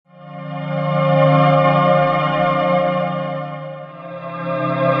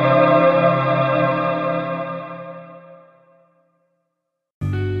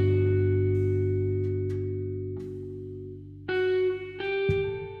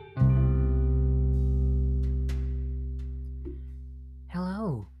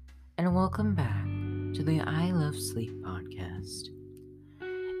Welcome back to the I Love Sleep podcast.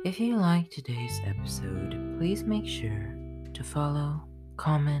 If you like today's episode, please make sure to follow,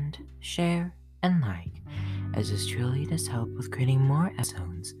 comment, share, and like, as this truly does help with creating more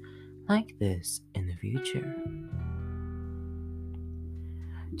episodes like this in the future.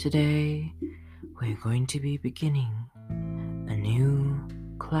 Today, we're going to be beginning a new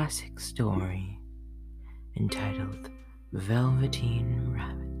classic story entitled Velveteen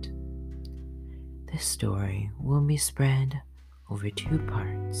Rabbit. This story will be spread over 2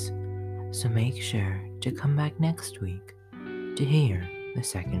 parts, so make sure to come back next week to hear the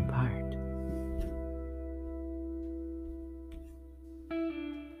second part.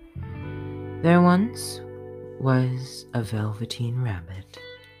 There once was a Velveteen Rabbit,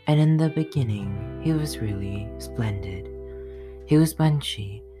 and in the beginning he was really splendid. He was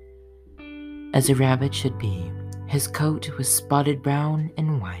bunchy, as a rabbit should be. His coat was spotted brown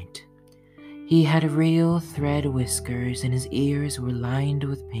and white. He had real thread whiskers, and his ears were lined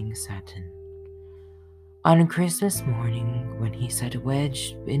with pink satin. On Christmas morning, when he sat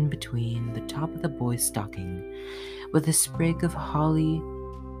wedged in between the top of the boy's stocking, with a sprig of holly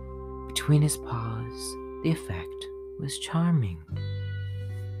between his paws, the effect was charming.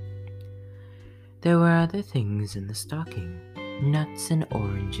 There were other things in the stocking: nuts and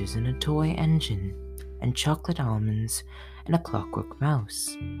oranges, and a toy engine, and chocolate almonds, and a clockwork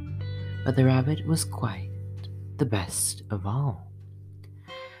mouse. But the rabbit was quite the best of all.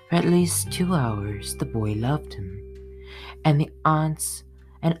 For at least 2 hours the boy loved him, and the aunts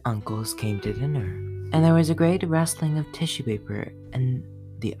and uncles came to dinner, and there was a great rustling of tissue paper and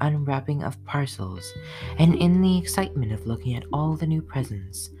the unwrapping of parcels, and in the excitement of looking at all the new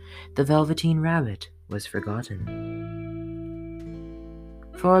presents, the Velveteen Rabbit was forgotten.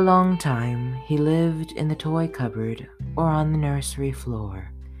 For a long time he lived in the toy cupboard or on the nursery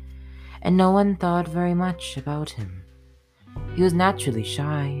floor, and no one thought very much about him. He was naturally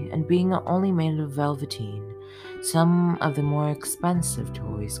shy, and being only made of velveteen, some of the more expensive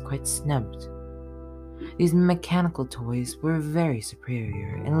toys quite snubbed. These mechanical toys were very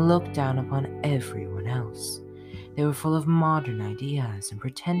superior and looked down upon everyone else. They were full of modern ideas and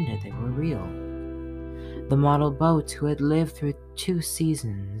pretended they were real. The model boat, who had lived through 2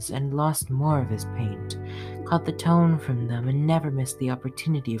 seasons and lost more of his paint, caught the tone from them and never missed the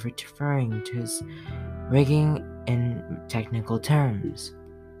opportunity of referring to his rigging in technical terms.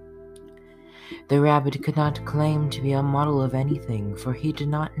 The rabbit could not claim to be a model of anything, for he did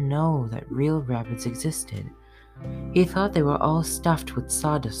not know that real rabbits existed. He thought they were all stuffed with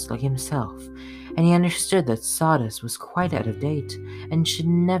sawdust like himself, and he understood that sawdust was quite out of date and should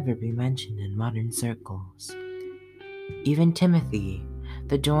never be mentioned in modern circles. Even Timothy,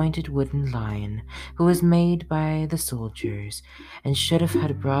 the jointed wooden lion, who was made by the soldiers and should have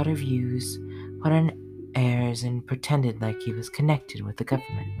had broader views, put on airs and pretended like he was connected with the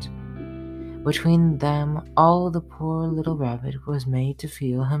government. Between them all, the poor little rabbit was made to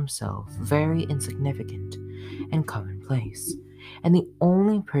feel himself very insignificant and commonplace, and the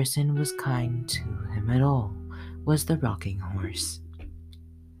only person who was kind to him at all was the rocking horse.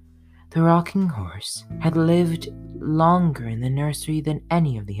 The rocking horse had lived longer in the nursery than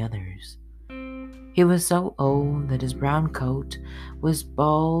any of the others. He was so old that his brown coat was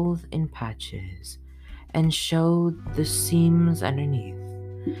bald in patches and showed the seams underneath,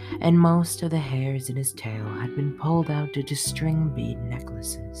 and most of the hairs in his tail had been pulled out to do string bead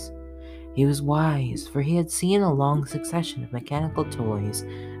necklaces. He was wise, for he had seen a long succession of mechanical toys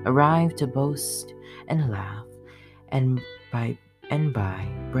arrive to boast and laugh, and by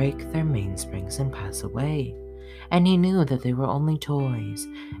break their mainsprings and pass away, and he knew that they were only toys,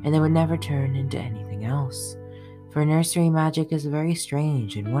 and they would never turn into anything else. For nursery magic is very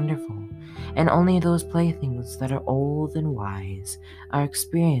strange and wonderful, and only those playthings that are old and wise are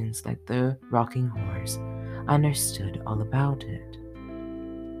experienced like the rocking horse understood all about it.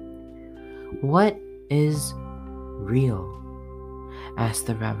 "What is real?" asked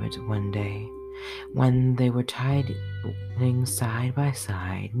the rabbit one day, when they were tidying side by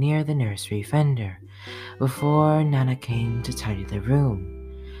side near the nursery fender, before Nana came to tidy the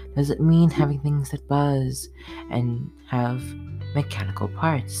room. "Does it mean having things that buzz and have mechanical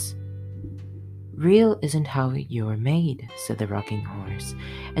parts?" "Real isn't how you're made," said the rocking horse.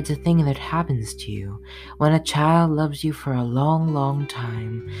 "It's a thing that happens to you when a child loves you for a long, long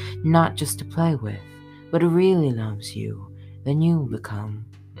time, not just to play with, but really loves you. Then you become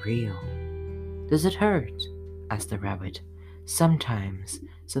real." "Does it hurt?" asked the rabbit. "Sometimes,"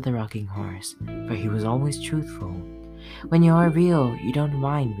 said the rocking horse, for he was always truthful. "When you are real, you don't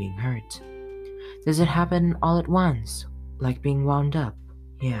mind being hurt." "Does it happen all at once, like being wound up?"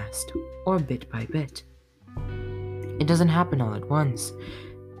 he asked, or bit by bit? It doesn't happen all at once,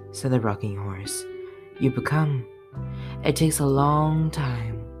 said the rocking horse. You become. It takes a long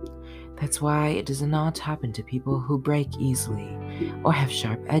time. That's why it does not happen to people who break easily, or have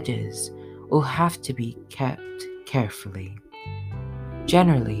sharp edges, or have to be kept carefully.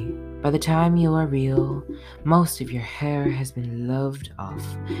 Generally, by the time you are real, most of your hair has been loved off,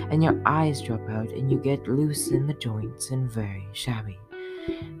 and your eyes drop out, and you get loose in the joints and very shabby.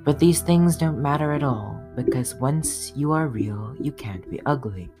 But these things don't matter at all, because once you are real, you can't be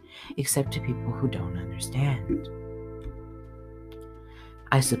ugly, except to people who don't understand.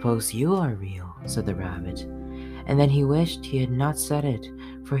 I suppose you are real, said the rabbit, and then he wished he had not said it,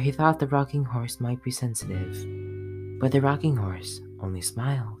 for he thought the rocking horse might be sensitive. But the rocking horse only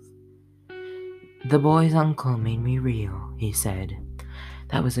smiled. The boy's uncle made me real, he said.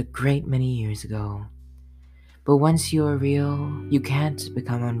 That was a great many years ago. But once you are real, you can't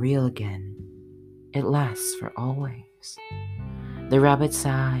become unreal again. It lasts for always. The rabbit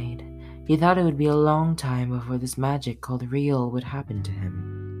sighed. He thought it would be a long time before this magic called real would happen to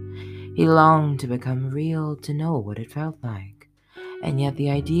him. He longed to become real, to know what it felt like. And yet the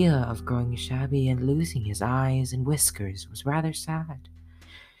idea of growing shabby and losing his eyes and whiskers was rather sad.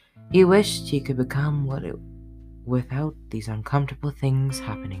 He wished he could become without these uncomfortable things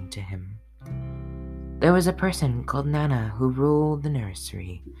happening to him. There was a person called Nana who ruled the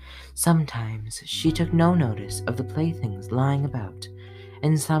nursery. Sometimes she took no notice of the playthings lying about,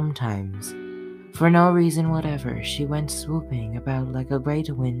 and sometimes, for no reason whatever, she went swooping about like a great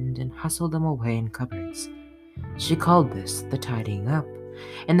wind and hustled them away in cupboards. She called this the tidying up,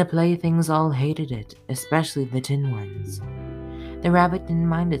 and the playthings all hated it, especially the tin ones. The rabbit didn't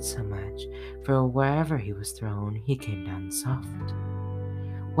mind it so much, for wherever he was thrown, he came down soft.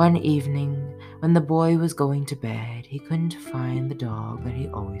 One evening, when the boy was going to bed, he couldn't find the dog that he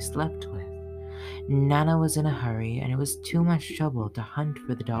always slept with. Nana was in a hurry, and it was too much trouble to hunt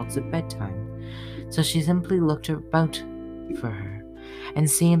for the dogs at bedtime, so she simply looked about for her, and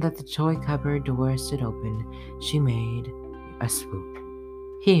seeing that the toy cupboard door stood open, she made a swoop.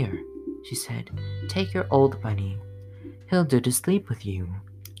 Here, she said, take your old bunny. He'll do to sleep with you.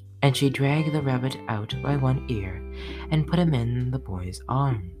 And she dragged the rabbit out by one ear and put him in the boy's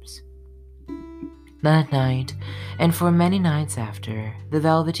arms. That night, and for many nights after, the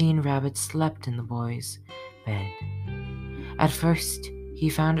Velveteen rabbit slept in the boy's bed. At first, he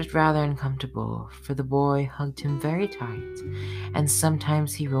found it rather uncomfortable, for the boy hugged him very tight, and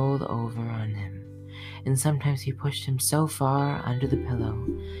sometimes he rolled over on him, and sometimes he pushed him so far under the pillow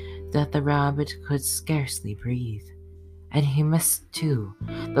that the rabbit could scarcely breathe. And he missed, too,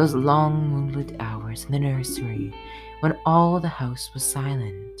 those long moonlit hours in the nursery when all the house was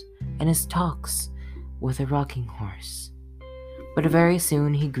silent, and his talks with the rocking horse. But very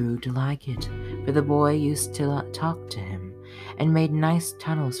soon he grew to like it, for the boy used to talk to him, and made nice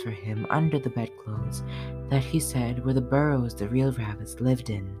tunnels for him under the bedclothes that he said were the burrows the real rabbits lived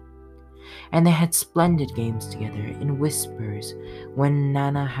in. And they had splendid games together in whispers when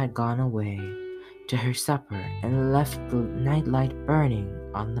Nana had gone away to her supper and left the nightlight burning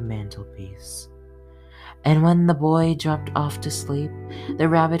on the mantelpiece. And when the boy dropped off to sleep, the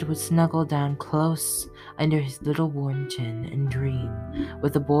rabbit would snuggle down close under his little warm chin and dream,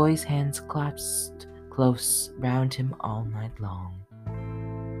 with the boy's hands clasped close round him all night long.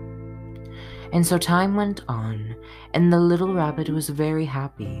 And so time went on, and the little rabbit was very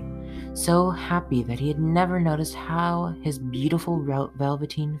happy, so happy that he had never noticed how his beautiful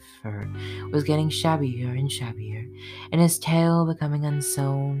velveteen fur was getting shabbier and shabbier, and his tail becoming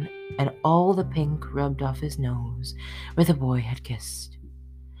unsewn, and all the pink rubbed off his nose where the boy had kissed.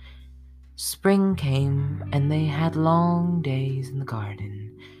 Spring came, and they had long days in the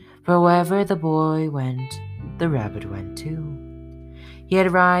garden, for wherever the boy went, the rabbit went too. He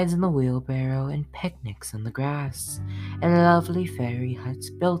had rides in the wheelbarrow and picnics on the grass, and lovely fairy huts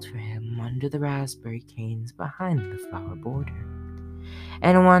built for him under the raspberry canes behind the flower border.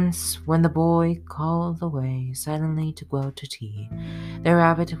 And once, when the boy called away suddenly to go out to tea, the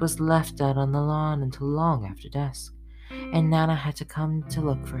rabbit was left out on the lawn until long after dusk, and Nana had to come to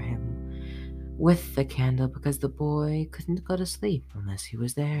look for him with the candle because the boy couldn't go to sleep unless he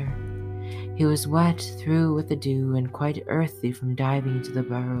was there. He was wet through with the dew and quite earthy from diving into the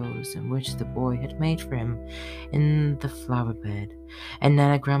burrows in which the boy had made for him in the flower bed, and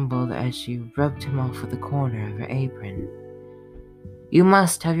Nana grumbled as she rubbed him off with the corner of her apron. You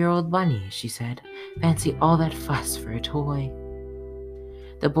must have your old bunny, she said. Fancy all that fuss for a toy.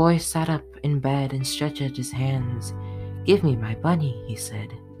 The boy sat up in bed and stretched out his hands. Give me my bunny, he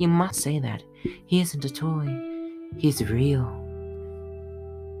said. You must say that. He isn't a toy. He's real.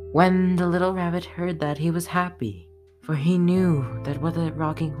 When the little rabbit heard that, he was happy, for he knew that what the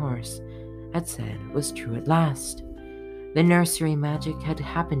rocking horse had said was true at last. The nursery magic had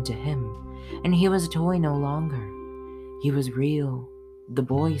happened to him, and he was a toy no longer. He was real. The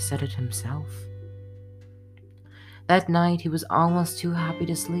boy said it himself. That night he was almost too happy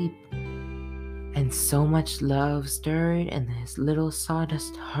to sleep, and so much love stirred in his little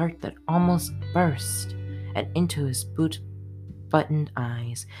sawdust heart that almost burst, and into his boot-buttoned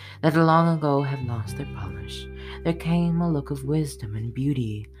eyes that long ago had lost their polish, there came a look of wisdom and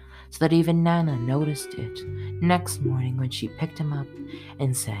beauty, so that even Nana noticed it next morning when she picked him up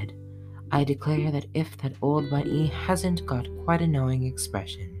and said, "I declare that if that old bunny hasn't got quite a knowing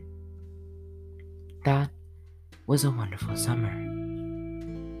expression." That was a wonderful summer.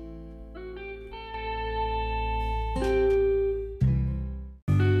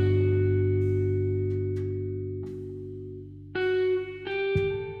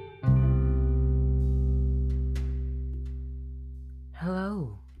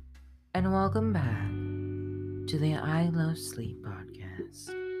 Hello, and welcome back to the I Love Sleep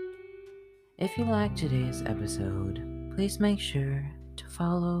podcast. If you liked today's episode, please make sure to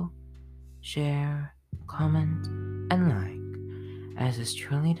follow, share, comment, and like, as this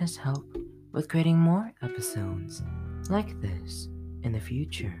truly does help with creating more episodes like this in the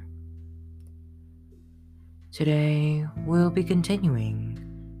future. Today, we'll be continuing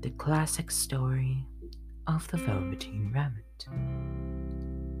the classic story of the Velveteen Rabbit.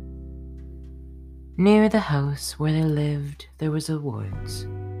 Near the house where they lived, there was a woods,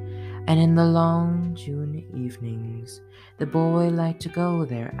 and in the long June evenings, the boy liked to go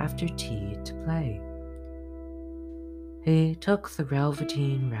there after tea to play. He took the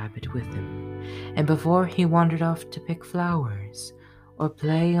Velveteen Rabbit with him, and before he wandered off to pick flowers or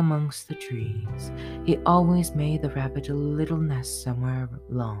play amongst the trees, he always made the rabbit a little nest somewhere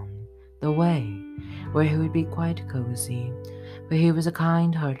along the way, where he would be quite cozy, for he was a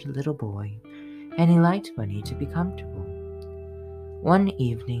kind-hearted little boy, and he liked Bunny to be comfortable. One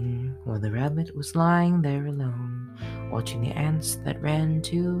evening, while the rabbit was lying there alone, watching the ants that ran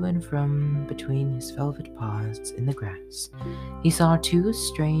to and from between his velvet paws in the grass, he saw two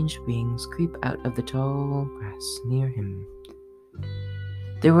strange beings creep out of the tall grass near him.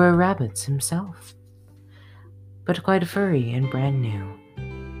 They were rabbits himself, but quite furry and brand new.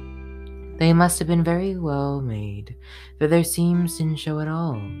 They must have been very well made, for their seams didn't show at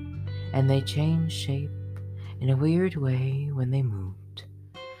all, and they changed shape in a weird way when they moved.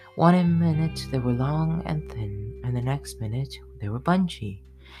 One minute they were long and thin, and the next minute they were bunchy,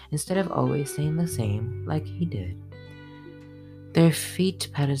 instead of always staying the same like he did. Their feet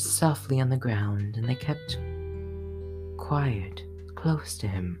patted softly on the ground, and they kept quiet, close to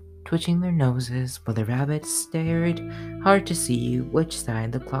him, twitching their noses while the rabbit stared hard to see which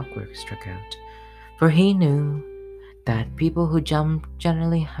side the clockwork struck out, for he knew that people who jump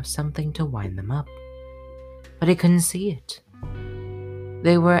generally have something to wind them up. But he couldn't see it.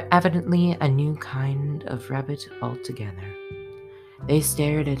 They were evidently a new kind of rabbit altogether. They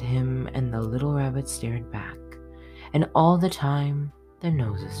stared at him, and the little rabbit stared back, and all the time their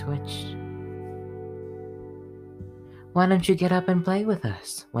noses twitched. "Why don't you get up and play with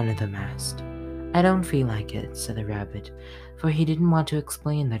us?" one of them asked. "I don't feel like it," said the rabbit, for he didn't want to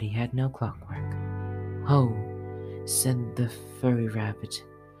explain that he had no clockwork. "Oh," said the furry rabbit,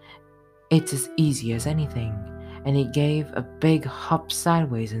 "it's as easy as anything," and he gave a big hop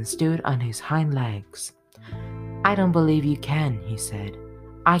sideways and stood on his hind legs. "I don't believe you can," he said.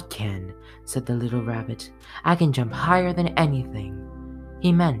 "I can," said the little rabbit. "I can jump higher than anything."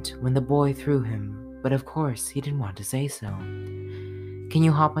 He meant when the boy threw him, but of course he didn't want to say so. "Can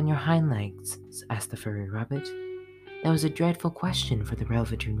you hop on your hind legs?" asked the furry rabbit. That was a dreadful question, for the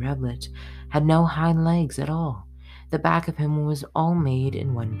Velveteen Rabbit had no hind legs at all. The back of him was all made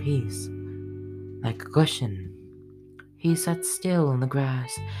in one piece, like a cushion. He sat still on the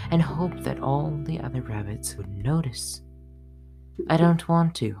grass and hoped that all the other rabbits wouldn't notice. "I don't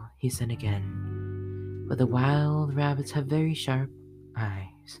want to," he said again. But the wild rabbits have very sharp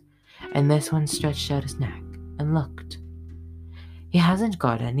eyes, and this one stretched out his neck and looked. "He hasn't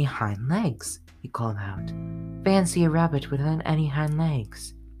got any hind legs," he called out. "Fancy a rabbit without any hind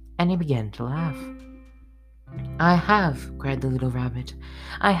legs." And he began to laugh. "I have," cried the little rabbit.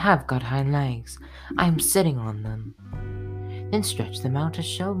 "I have got hind legs. I'm sitting on them." "Then stretch them out to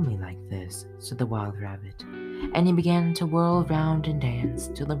show me like this," said the wild rabbit, and he began to whirl round and dance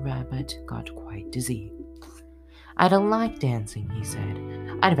till the rabbit got quite dizzy. "I don't like dancing," he said.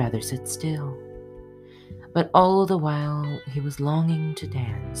 "I'd rather sit still." But all the while he was longing to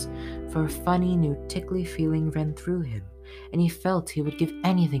dance, for a funny new tickly feeling ran through him, and he felt he would give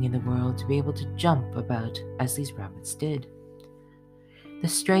anything in the world to be able to jump about as these rabbits did. The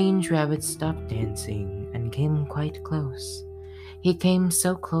strange rabbit stopped dancing and came quite close. He came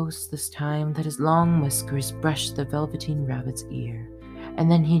so close this time that his long whiskers brushed the Velveteen rabbit's ear, and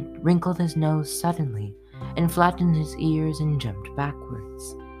then he wrinkled his nose suddenly and flattened his ears and jumped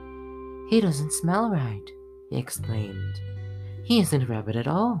backwards. "He doesn't smell right," he exclaimed. "He isn't a rabbit at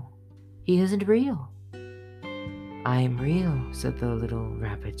all. He isn't real." "I am real," said the little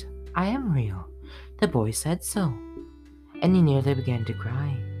rabbit. "I am real. The boy said so." And he nearly began to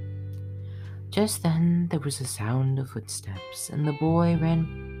cry. Just then there was a sound of footsteps, and the boy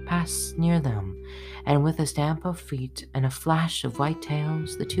ran past near them, and with a stamp of feet and a flash of white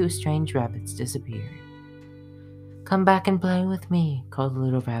tails, the two strange rabbits disappeared. "Come back and play with me," called the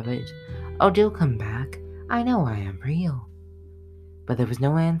little rabbit. "Oh, do come back. I know I am real." But there was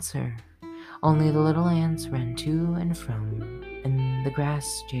no answer. Only the little ants ran to and from, and the grass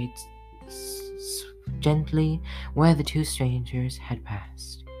stayed gently where the two strangers had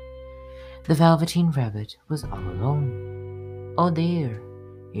passed. The Velveteen Rabbit was all alone. "Oh dear,"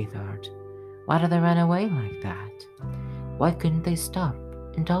 he thought. "Why did they run away like that? Why couldn't they stop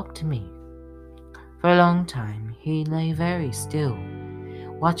and talk to me?" For a long time he lay very still,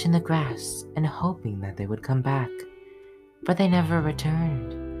 watching the grass and hoping that they would come back. But they never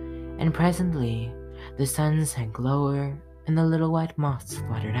returned, and presently the sun sank lower and the little white moths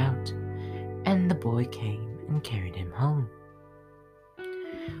fluttered out, and the boy came and carried him home.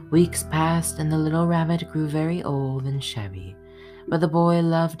 Weeks passed, and the little rabbit grew very old and shabby, but the boy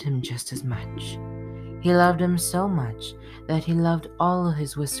loved him just as much. He loved him so much that he loved all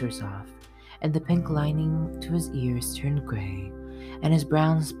his whiskers off, and the pink lining to his ears turned gray, and his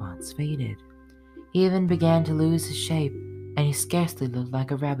brown spots faded. He even began to lose his shape, and he scarcely looked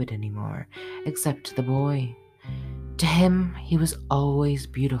like a rabbit anymore, except to the boy. To him, he was always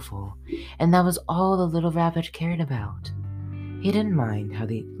beautiful, and that was all the little rabbit cared about. He didn't mind how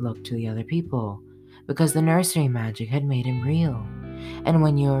they looked to the other people, because the nursery magic had made him real, and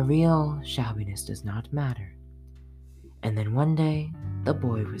when you are real, shabbiness does not matter. And then one day, the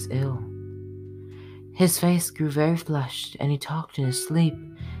boy was ill. His face grew very flushed, and he talked in his sleep,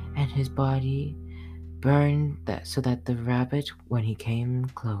 and his body burned so that the rabbit, when he came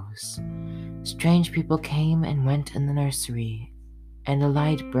close, strange people came and went in the nursery, and a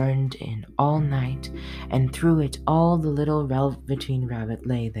light burned in all night, and through it all the little Velveteen Rabbit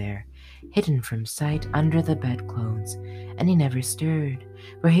lay there, hidden from sight under the bedclothes, and he never stirred,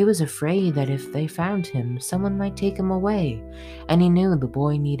 for he was afraid that if they found him, someone might take him away, and he knew the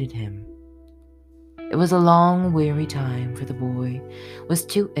boy needed him. It was a long, weary time, for the boy was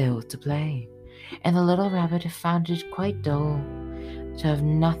too ill to play, and the little rabbit found it quite dull to have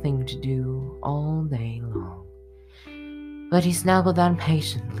nothing to do all day long. But he snuggled down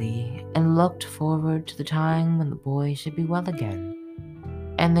patiently and looked forward to the time when the boy should be well again,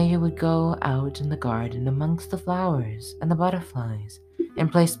 and they would go out in the garden amongst the flowers and the butterflies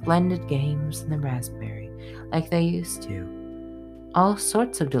and play splendid games in the raspberry like they used to. All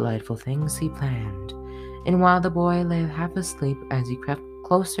sorts of delightful things he planned, and while the boy lay half asleep as he crept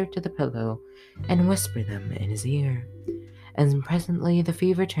closer to the pillow and whispered them in his ear, and presently the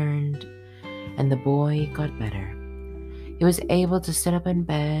fever turned and the boy got better. He was able to sit up in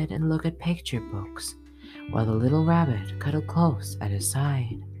bed and look at picture books, while the little rabbit cuddled close at his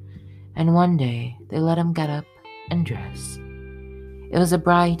side. And one day they let him get up and dress. It was a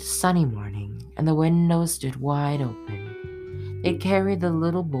bright, sunny morning, and the windows stood wide open. They carried the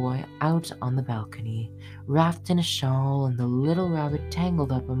little boy out on the balcony, wrapped in a shawl, and the little rabbit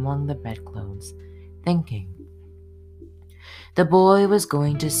tangled up among the bedclothes, thinking. The boy was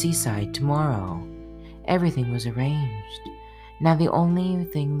going to seaside tomorrow. Everything was arranged. Now the only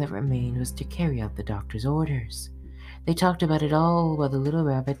thing that remained was to carry out the doctor's orders. They talked about it all while the little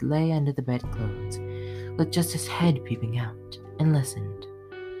rabbit lay under the bedclothes, with just his head peeping out, and listened.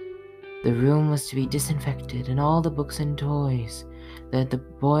 The room was to be disinfected, and all the books and toys that the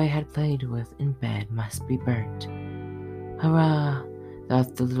boy had played with in bed must be burnt. "Hurrah,"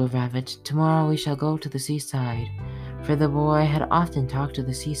 thought the little rabbit, "tomorrow we shall go to the seaside." For the boy had often talked of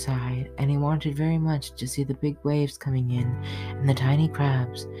the seaside, and he wanted very much to see the big waves coming in, and the tiny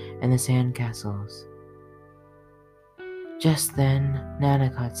crabs, and the sand castles. Just then, Nana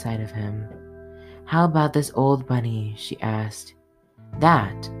caught sight of him. "How about this old bunny?" she asked.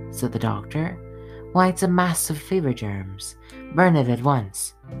 "That," said the doctor. "Why, it's a mass of fever germs. Burn it at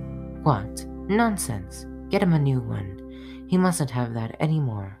once." "What? Nonsense. Get him a new one. He mustn't have that any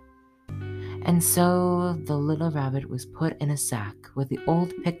more." And so the little rabbit was put in a sack with the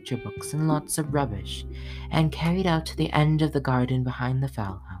old picture books and lots of rubbish, and carried out to the end of the garden behind the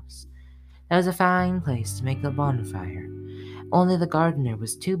fowl house. That was a fine place to make a bonfire, only the gardener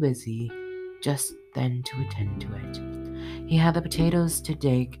was too busy just then to attend to it. He had the potatoes to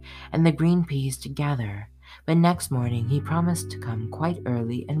dig and the green peas to gather, but next morning he promised to come quite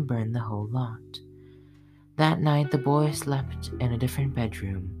early and burn the whole lot. That night the boy slept in a different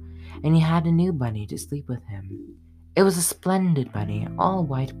bedroom, and he had a new bunny to sleep with him. It was a splendid bunny, all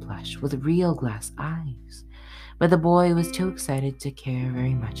white plush, with real glass eyes. But the boy was too excited to care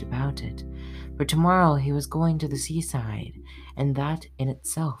very much about it, for tomorrow he was going to the seaside, and that in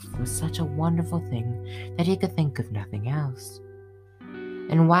itself was such a wonderful thing that he could think of nothing else.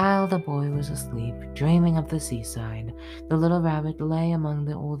 And while the boy was asleep, dreaming of the seaside, the little rabbit lay among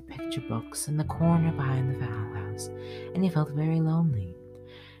the old picture books in the corner behind the fowl house, and he felt very lonely.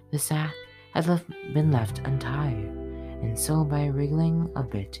 The sack had been left untied, and so by wriggling a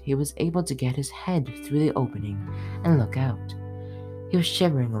bit he was able to get his head through the opening and look out. He was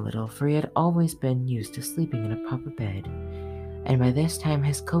shivering a little, for he had always been used to sleeping in a proper bed, and by this time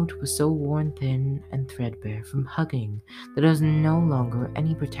his coat was so worn thin and threadbare from hugging that there was no longer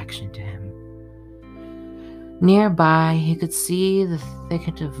any protection to him. Nearby he could see the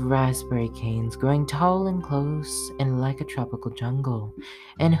thicket of raspberry canes growing tall and close and like a tropical jungle,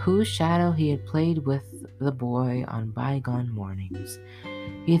 in whose shadow he had played with the boy on bygone mornings.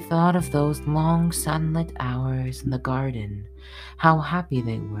 He thought of those long sunlit hours in the garden, how happy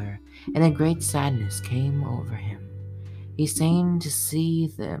they were, and a great sadness came over him. He seemed to see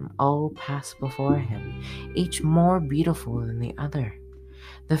them all pass before him, each more beautiful than the other.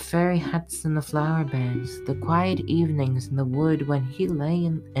 The fairy huts and the flower beds, the quiet evenings in the wood when he lay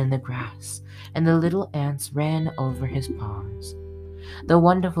in the grass, and the little ants ran over his paws. The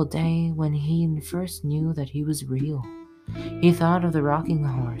wonderful day when he first knew that he was real. He thought of the rocking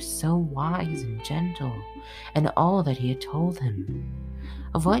horse, so wise and gentle, and all that he had told him.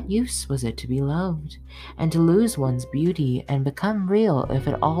 Of what use was it to be loved, and to lose one's beauty and become real if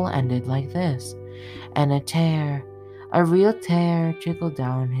it all ended like this? And a real tear trickled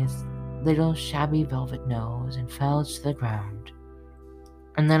down his little shabby velvet nose and fell to the ground.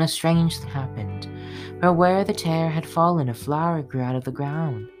 And then a strange thing happened, for where the tear had fallen a flower grew out of the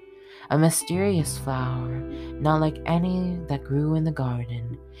ground. A mysterious flower, not like any that grew in the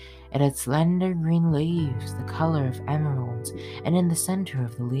garden. It had slender green leaves, the color of emeralds, and in the center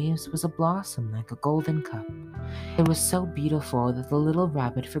of the leaves was a blossom like a golden cup. It was so beautiful that the little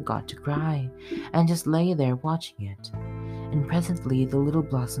rabbit forgot to cry, and just lay there watching it. And presently the little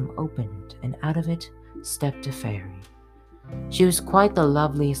blossom opened, and out of it stepped a fairy. She was quite the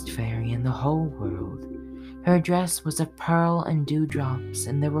loveliest fairy in the whole world. Her dress was of pearl and dewdrops,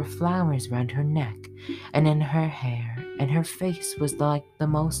 and there were flowers round her neck and in her hair, and her face was like the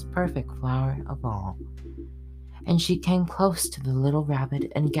most perfect flower of all. And she came close to the little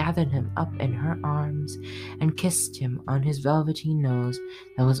rabbit and gathered him up in her arms and kissed him on his velveteen nose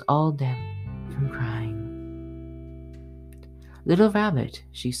that was all damp from crying. "Little rabbit,"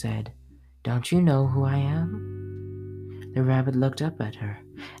 she said, "don't you know who I am?" The rabbit looked up at her,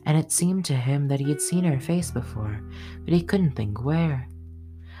 and it seemed to him that he had seen her face before, but he couldn't think where.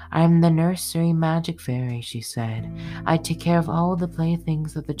 "I am the nursery magic fairy," she said. "I take care of all the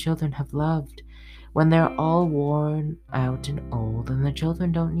playthings that the children have loved. When they're all worn out and old and the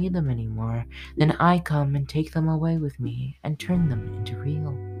children don't need them anymore, then I come and take them away with me and turn them into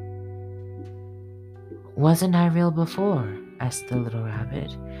real." "Wasn't I real before?" asked the little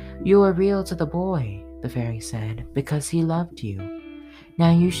rabbit. "You were real to the boy," the fairy said, "because he loved you.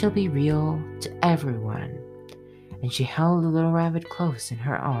 Now you shall be real to everyone." And she held the little rabbit close in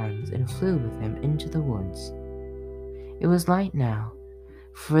her arms and flew with him into the woods. It was light now,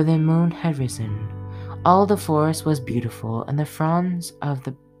 for the moon had risen. All the forest was beautiful, and the fronds of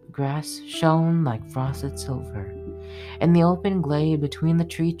the grass shone like frosted silver. In the open glade between the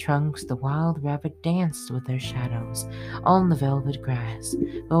tree trunks, the wild rabbit danced with their shadows on the velvet grass.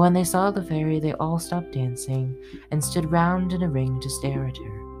 But when they saw the fairy, they all stopped dancing and stood round in a ring to stare at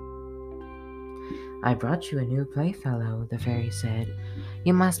her. "I brought you a new playfellow," the fairy said.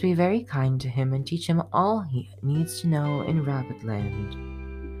 "You must be very kind to him and teach him all he needs to know in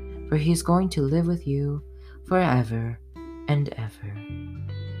Rabbitland, for he's going to live with you forever and ever."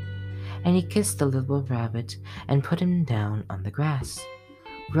 And he kissed the little rabbit and put him down on the grass.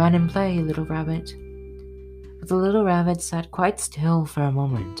 "Run and play, little rabbit." But the little rabbit sat quite still for a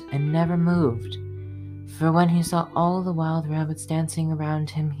moment and never moved. For when he saw all the wild rabbits dancing around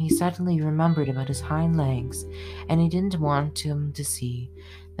him, he suddenly remembered about his hind legs, and he didn't want him to see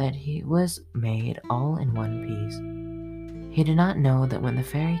that he was made all in one piece. He did not know that when the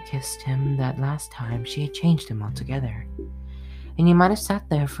fairy kissed him that last time, she had changed him altogether. And he might have sat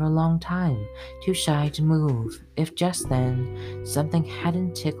there for a long time, too shy to move, if just then something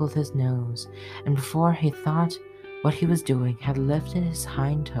hadn't tickled his nose, and before he thought what he was doing had lifted his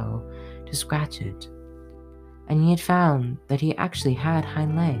hind toe to scratch it. And he had found that he actually had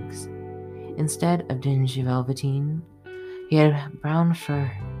hind legs. Instead of dingy velveteen, he had brown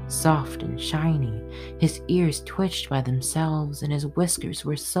fur, soft and shiny. His ears twitched by themselves, and his whiskers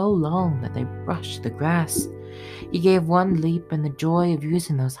were so long that they brushed the grass. He gave one leap, and the joy of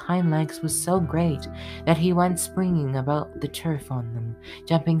using those hind legs was so great that he went springing about the turf on them,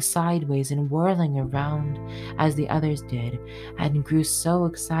 jumping sideways and whirling around as the others did, and grew so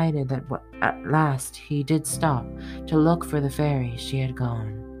excited that at last he did stop to look for the fairy. She had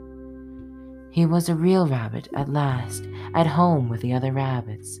gone. He was a real rabbit at last, at home with the other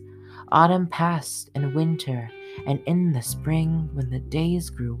rabbits. Autumn passed and winter, and in the spring, when the days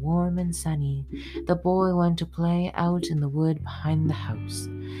grew warm and sunny, the boy went to play out in the wood behind the house.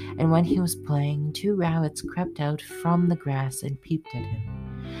 And when he was playing, 2 rabbits crept out from the grass and peeped at him.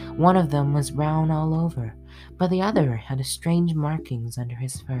 One of them was brown all over, but the other had strange markings under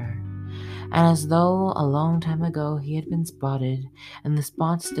his fur, and as though a long time ago he had been spotted, and the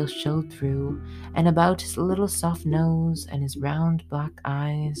spots still showed through, and about his little soft nose and his round black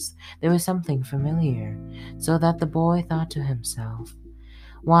eyes there was something familiar, so that the boy thought to himself,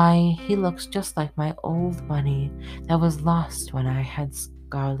 "Why, he looks just like my old bunny that was lost when I had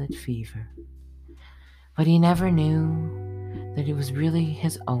scarlet fever." But he never knew that it was really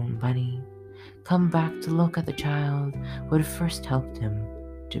his own bunny, come back to look at the child who had first helped him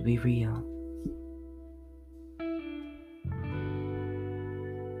to be real.